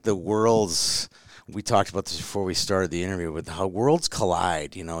just think the world's, we talked about this before we started the interview, with how worlds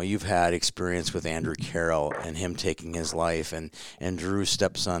collide. You've had experience with Andrew Carroll and him taking his life, and Drew's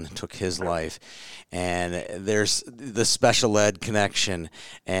stepson took his life. And there's the special ed connection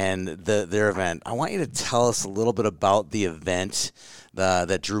and their event. I want you to tell us a little bit about the event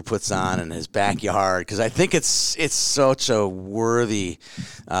that Drew puts on in his backyard, because I think it's such a worthy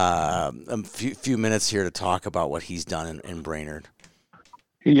few minutes here to talk about what he's done in Brainerd.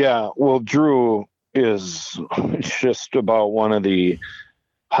 Yeah, well, Drew is just about one of the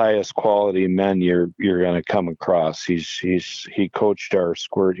highest quality men you're going to come across. He coached our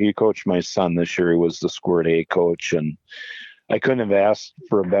squirt. He coached my son this year. He was the squirt A coach, and I couldn't have asked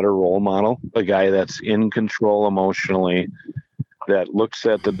for a better role model. A guy that's in control emotionally, that looks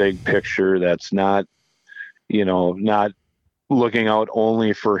at the big picture, that's not looking out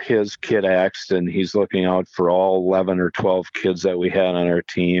only for his kid Axton. He's looking out for all 11 or 12 kids that we had on our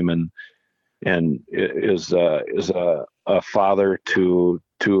team, and is a father to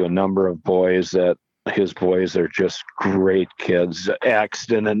a number of boys. That his boys are just great kids.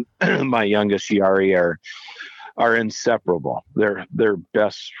 Axton and my youngest Yari are inseparable. They're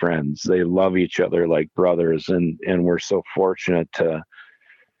best friends. They love each other like brothers, and we're so fortunate to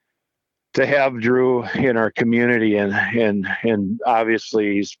have Drew in our community, and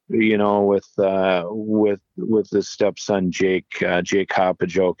obviously he's, with his stepson Jake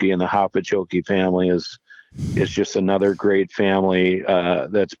Hopajoki, and the Hopajoki family is just another great family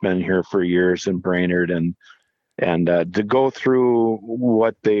that's been here for years in Brainerd, and to go through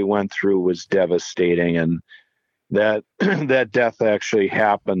what they went through was devastating, and that that death actually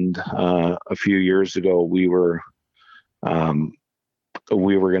happened a few years ago. We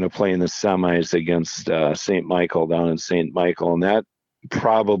were going to play in the semis against St. Michael down in St. Michael, and that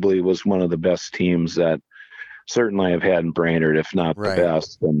probably was one of the best teams that certainly I've had in Brainerd, if not the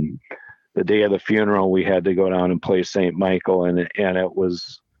best. And the day of the funeral, we had to go down and play St. Michael, and it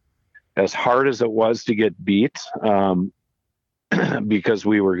was as hard as it was to get beat, because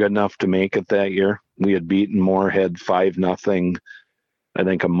we were good enough to make it that year. We had beaten Moorhead 5-0, I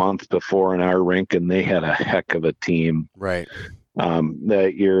think, a month before in our rink, and they had a heck of a team. Right.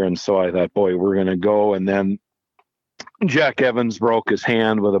 That year. And so I thought, boy, we're going to go. And then Jack Evans broke his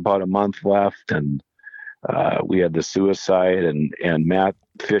hand with about a month left, and we had the suicide, and Matt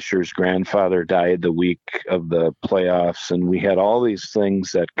Fisher's grandfather died the week of the playoffs. And we had all these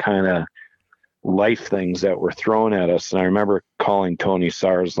things that kind of life things that were thrown at us. And I remember calling Tony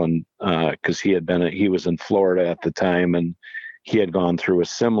Sarsland, because he was in Florida at the time, and he had gone through a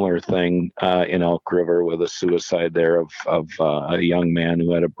similar thing in Elk River with a suicide there of a young man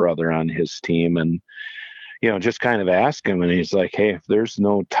who had a brother on his team, and just kind of ask him, and he's like, hey, if there's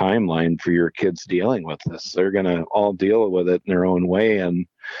no timeline for your kids dealing with this, they're gonna all deal with it in their own way. And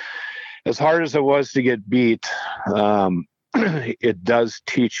as hard as it was to get beat, it does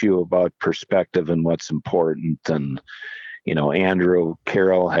teach you about perspective and what's important. And Andrew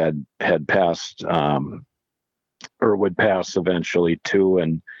Carroll had passed, or would pass eventually too.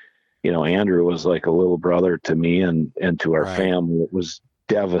 And, Andrew was like a little brother to me and to our family. It was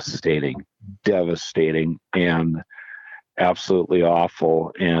devastating and absolutely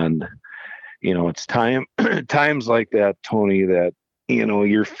awful. And, it's times like that, Tony, that,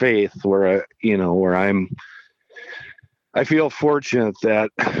 your faith where I feel fortunate that,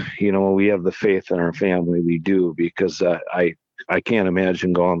 we have the faith in our family. We do, because I can't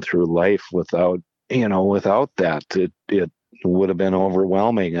imagine going through life without that. It would have been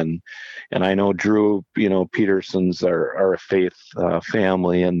overwhelming. And I know Drew, Petersons are a faith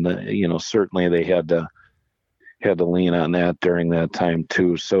family, and certainly they had to lean on that during that time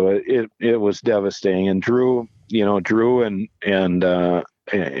too. So it was devastating. And Drew and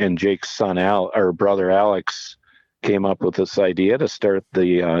Jake's son our brother Alex came up with this idea to start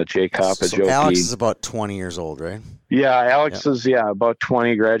the Jake Hopajoki. So Alex is about 20 years old, right? Yeah, Alex is about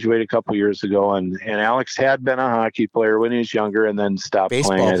 20, graduated a couple years ago, and Alex had been a hockey player when he was younger, and then stopped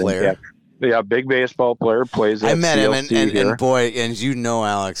playing. Player. Yeah, big baseball player, plays at I met CLC him, and boy, and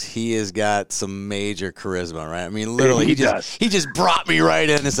Alex, he has got some major charisma, right? I mean, literally, he just brought me right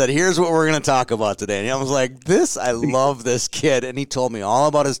in and said, here's what we're going to talk about today. And I was like, I love this kid. And he told me all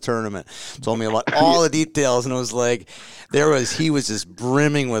about his tournament, told me about all the details, and it was like, he was just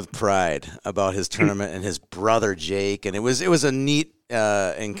brimming with pride about his tournament and his brother Jake, and it was a neat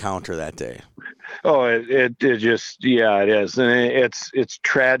encounter that day. Oh, it is, and it's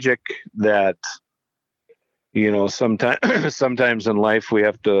tragic that sometimes in life we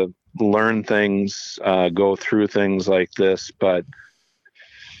have to learn things, go through things like this, but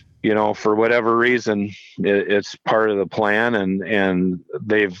for whatever reason, it's part of the plan, and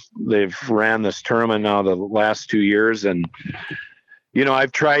they've ran this tournament now the last 2 years, and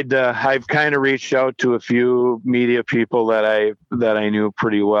I've kind of reached out to a few media people that I knew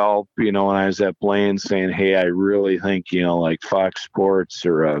pretty well, when I was at Blaine, saying, hey, I really think, like Fox Sports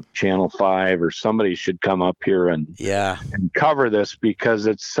or Channel 5 or somebody should come up here and cover this, because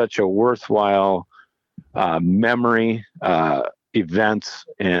it's such a worthwhile memory event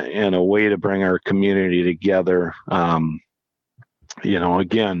and a way to bring our community together.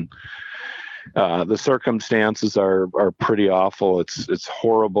 Again, the circumstances are pretty awful. It's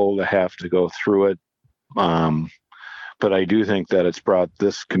horrible to have to go through it. But I do think that it's brought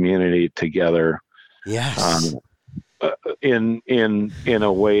this community together. Yes. In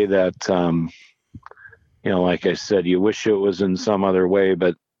a way that, like I said, you wish it was in some other way,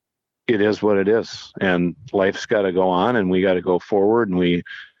 but it is what it is, and life's got to go on, and we got to go forward, and we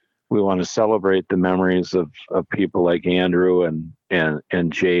want to celebrate the memories of people like Andrew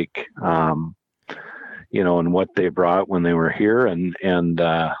and Jake, and what they brought when they were here. And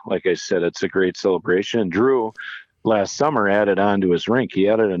like I said, it's a great celebration. Drew, last summer added on to his rink. He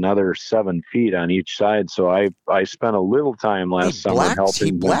added another 7 feet on each side. So I spent a little time last summer helping.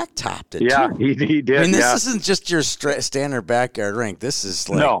 He blacktopped it. Yeah, too. he did. I mean, this isn't just your standard backyard rink. This is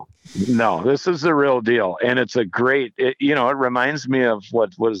like no, this is the real deal, and it's a great. It reminds me of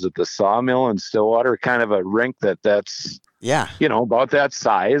what is it? The Sawmill in Stillwater, kind of a rink that's about that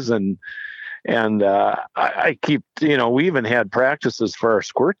size and I keep, we even had practices for our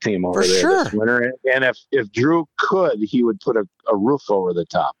squirt team over there this winter. And if Drew could, he would put a roof over the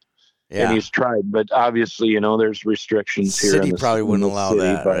top. Yeah. And he's tried, but obviously, there's restrictions here. City probably wouldn't allow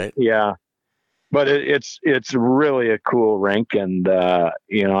that, right? Yeah. But it's really a cool rink. And,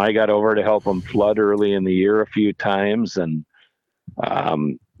 I got over to help him flood early in the year a few times. And,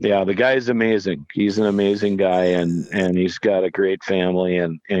 the guy's amazing. He's an amazing guy, and he's got a great family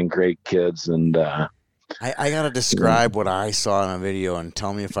and great kids. And I got to describe what I saw in a video and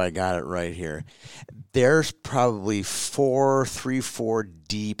tell me if I got it right here. There's probably 4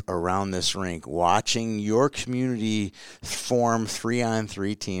 deep around this rink watching your community form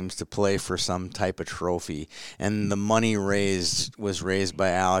 3-on-3 teams to play for some type of trophy. And the money was raised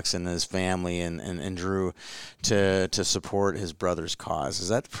by Alex and his family and Drew to support his brother's cause. Is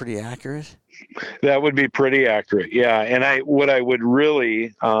that pretty accurate? That would be pretty accurate. Yeah. And I would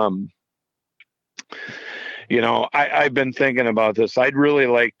really, I've been thinking about this. I'd really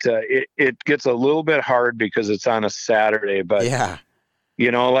like to, it gets a little bit hard because it's on a Saturday, but yeah.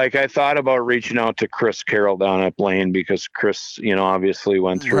 I thought about reaching out to Chris Carroll down at Blaine because Chris, obviously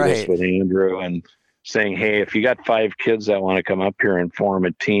went through this with Andrew, and saying, hey, if you got 5 kids that want to come up here and form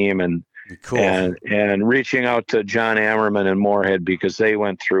a team, and cool. and reaching out to John Ammerman and Moorhead because they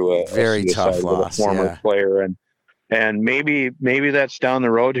went through a very tough loss, with a former player, and maybe that's down the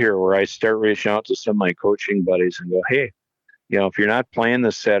road here where I start reaching out to some of my coaching buddies and go, hey, if you're not playing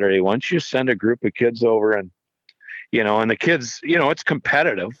this Saturday, why don't you send a group of kids over and the kids, it's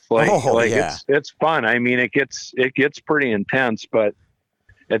competitive. It's fun. I mean, it gets pretty intense, but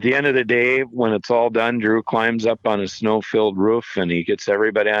at the end of the day, when it's all done, Drew climbs up on a snow-filled roof and he gets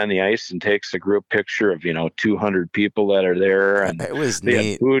everybody on the ice and takes a group picture of, 200 people that are there. And it was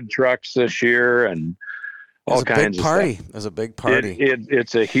they had food trucks this year and all kinds of stuff. It was a big party.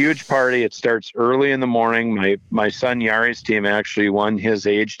 It's a huge party. It starts early in the morning. My son Yari's team actually won his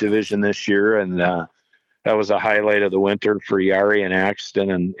age division this year, and that was a highlight of the winter for Yari and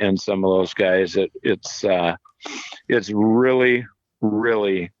Axton and some of those guys. It's really,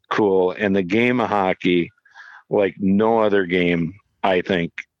 really cool. And the game of hockey, like no other game, I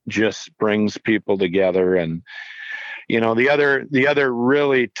think, just brings people together. And the other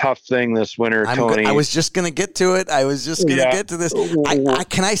really tough thing this winter, Tony. I was just going to get to it. Get to this.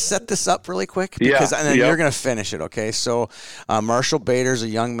 Can I set this up really quick? Because and then you're going to finish it, okay? So Marshall Bader's a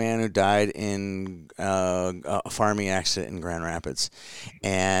young man who died in a farming accident in Grand Rapids.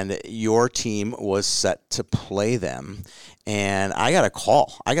 And your team was set to play them. And I got a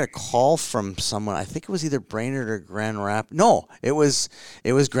call from someone. I think it was either Brainerd or Grand Rapids. No, it was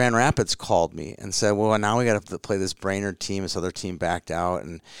Grand Rapids called me and said, well, now we got to play this Brainerd team. This other team backed out,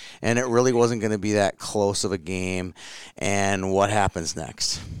 and it really wasn't going to be that close of a game. And what happens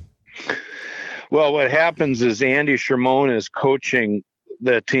next? Well, what happens is Andy Shermone is coaching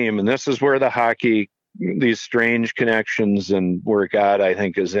the team, and this is where the hockey, these strange connections and where God, I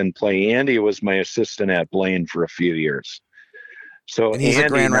think, is in play. Andy was my assistant at Blaine for a few years. So and he's Andy a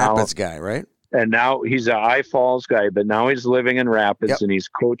Grand Rapids guy, right? And now he's a I Falls guy, but now he's living in Rapids and he's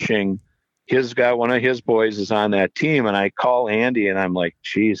coaching his guy. One of his boys is on that team. And I call Andy and I'm like,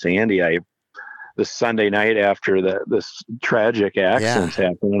 geez, Andy, this Sunday night after this tragic accidents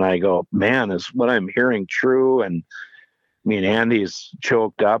happened. And I go, man, is what I'm hearing true? And I mean, Andy's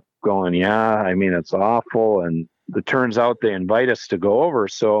choked up going, yeah, I mean, it's awful. And it turns out they invite us to go over.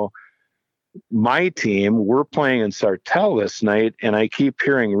 So my team, we're playing in Sartell this night, and I keep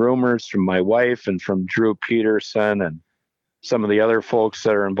hearing rumors from my wife and from Drew Peterson and some of the other folks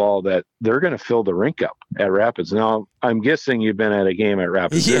that are involved that they're going to fill the rink up at Rapids. Now, I'm guessing you've been at a game at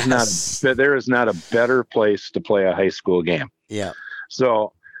Rapids. Yes. There is not a better place to play a high school game. Yeah.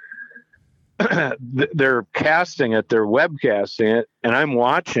 So they're casting it, they're webcasting it, and I'm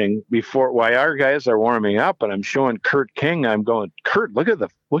watching while our guys are warming up, and I'm showing Kurt King. I'm going, Kurt, look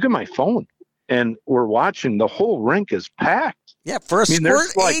at my phone. And we're watching, the whole rink is packed. Yeah, for a Squirt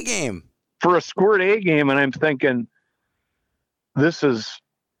A game. For a Squirt A game, and I'm thinking, this is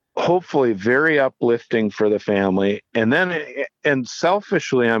hopefully very uplifting for the family. And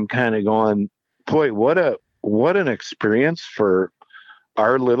selfishly, I'm kind of going, boy, what an experience for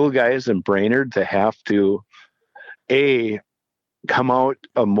our little guys in Brainerd to have to, come out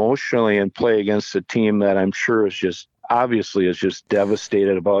emotionally and play against a team that I'm sure is just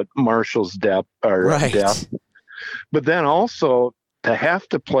devastated about Marshall's death. But then also to have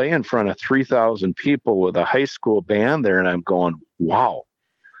to play in front of 3,000 people with a high school band there, and I'm going, wow.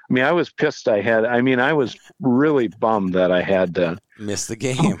 I mean, I was pissed. I was really bummed that I had to miss the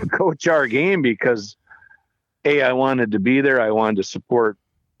game, coach our game, because I wanted to be there. I wanted to support,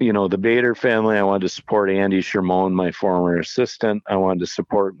 the Bader family. I wanted to support Andy Shermone, my former assistant. I wanted to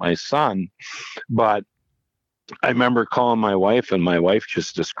support my son. But I remember calling my wife, and my wife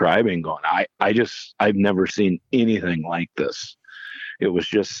just describing, going, I've never seen anything like this. It was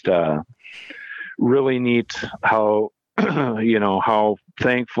just really neat how, how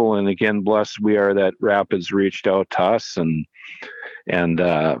thankful and again blessed we are that Rapids reached out to us, and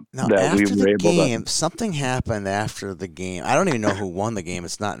now, that we were able to. Something happened after the game. I don't even know who won the game.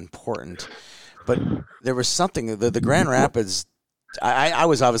 It's not important, but there was something. The Grand Rapids. I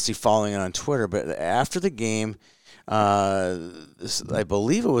was obviously following it on Twitter, but after the game, I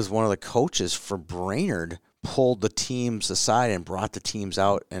believe it was one of the coaches for Brainerd pulled the teams aside and brought the teams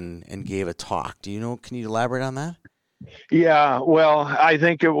out and gave a talk. Do you know? Can you elaborate on that? Yeah, well, I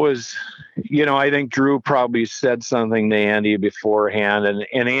think it was, I think Drew probably said something to Andy beforehand,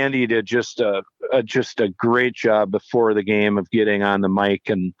 and Andy did just a great job before the game of getting on the mic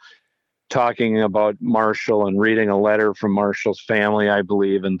and talking about Marshall and reading a letter from Marshall's family, I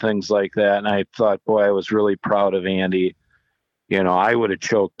believe, and things like that. And I thought, boy, I was really proud of Andy. I would have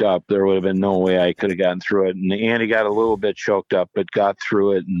choked up. There would have been no way I could have gotten through it. And Andy got a little bit choked up, but got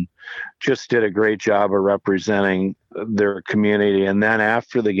through it and just did a great job of representing their community. And then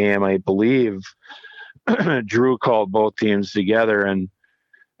after the game, I believe Drew called both teams together. And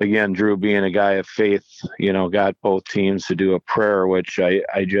again, Drew being a guy of faith, got both teams to do a prayer, which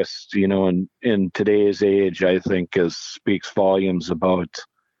I just, in today's age, I think speaks volumes about,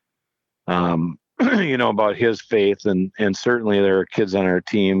 about his faith, and certainly there are kids on our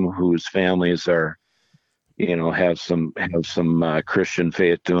team whose families are, have some Christian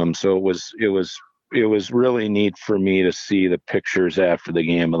faith to them. So it was really neat for me to see the pictures after the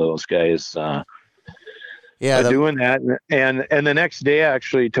game of those guys, doing that. And the next day,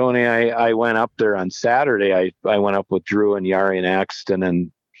 actually, Tony, I went up there on Saturday. I went up with Drew and Yari and Axton,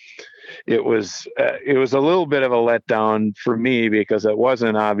 and it was a little bit of a letdown for me because it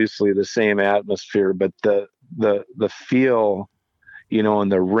wasn't obviously the same atmosphere, but the feel,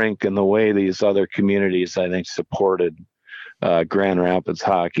 and the rink and the way these other communities, I think, supported Grand Rapids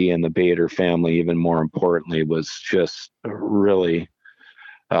hockey and the Bader family, even more importantly, was just really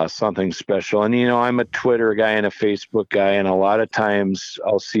something special. And, I'm a Twitter guy and a Facebook guy, and a lot of times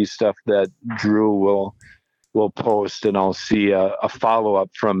I'll see stuff that Drew will post, and I'll see a follow-up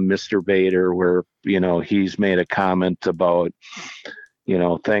from Mr. Bader where, he's made a comment about,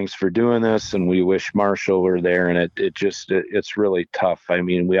 thanks for doing this, and we wish Marshall were there. And it's really tough. I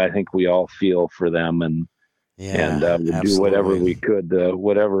mean, I think we all feel for them, and we do whatever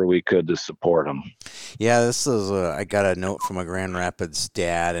we could to support them. Yeah, this is I got a note from a Grand Rapids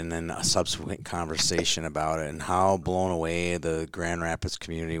dad, and then a subsequent conversation about it, and how blown away the Grand Rapids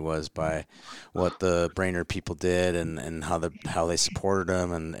community was by what the Brainerd people did, and how they supported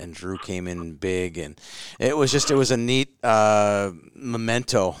them, and Drew came in big, and it was a neat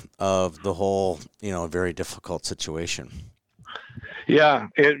memento of the whole very difficult situation. Yeah,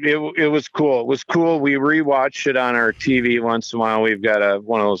 it was cool. It was cool. We rewatched it on our TV once in a while. We've got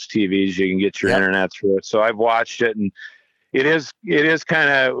one of those TVs you can get your internet through it. So I've watched it, and it is kind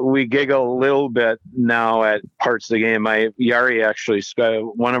of, we giggle a little bit now at parts of the game. Yari actually,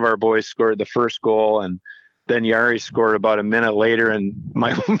 one of our boys scored the first goal, and then Yari scored about a minute later, and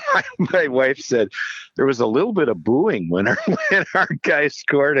my wife said there was a little bit of booing when our guy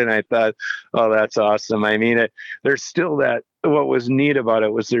scored, and I thought, oh, that's awesome. I mean, there's still that. What was neat about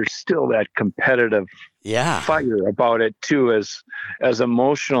it was there's still that competitive fire about it too, as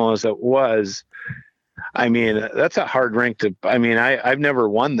emotional as it was. I mean, that's a hard rink I've never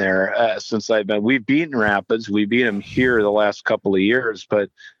won there since we've beaten Rapids. We beat them here the last couple of years, but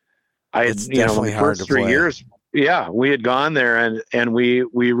the first 3 years, we had gone there and we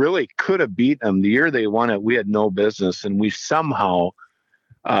really could have beat them. The year they won it, we had no business, and we somehow,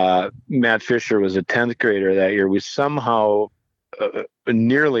 Matt Fisher was a 10th grader that year. We somehow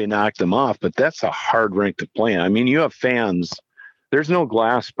nearly knocked them off, but that's a hard rink to play in. I mean, you have fans. There's no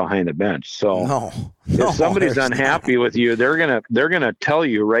glass behind the bench, so if somebody's unhappy with you, they're gonna tell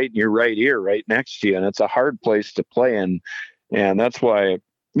you right in your right ear, right next to you, and it's a hard place to play in. And that's why,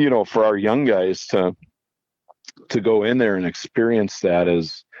 for our young guys to go in there and experience that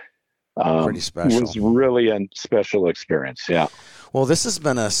is Pretty special. Was really a special experience. Yeah. Well, this has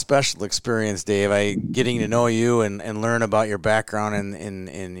been a special experience, Dave. Getting to know you and learn about your background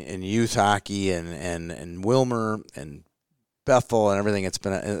in youth hockey and Wilmer and Bethel and everything. It's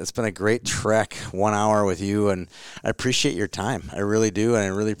been a great trek, 1 hour with you, and I appreciate your time. I really do, and I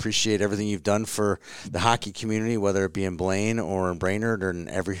really appreciate everything you've done for the hockey community, whether it be in Blaine or in Brainerd or in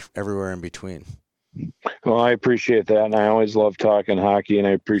everywhere in between. Well, I appreciate that, and I always love talking hockey, and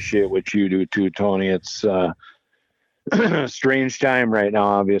I appreciate what you do too, Tony. It's a strange time right now,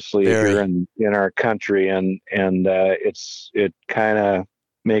 obviously, here in our country, and it kind of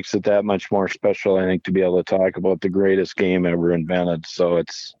makes it that much more special, I think, to be able to talk about the greatest game ever invented. So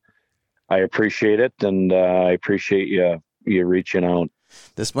I appreciate it, and I appreciate you reaching out.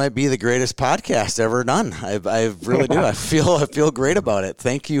 This might be the greatest podcast ever done. I really do. I feel great about it.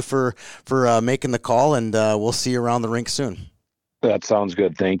 Thank you for making the call, and we'll see you around the rink soon. That sounds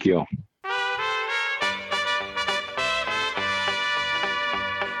good. Thank you.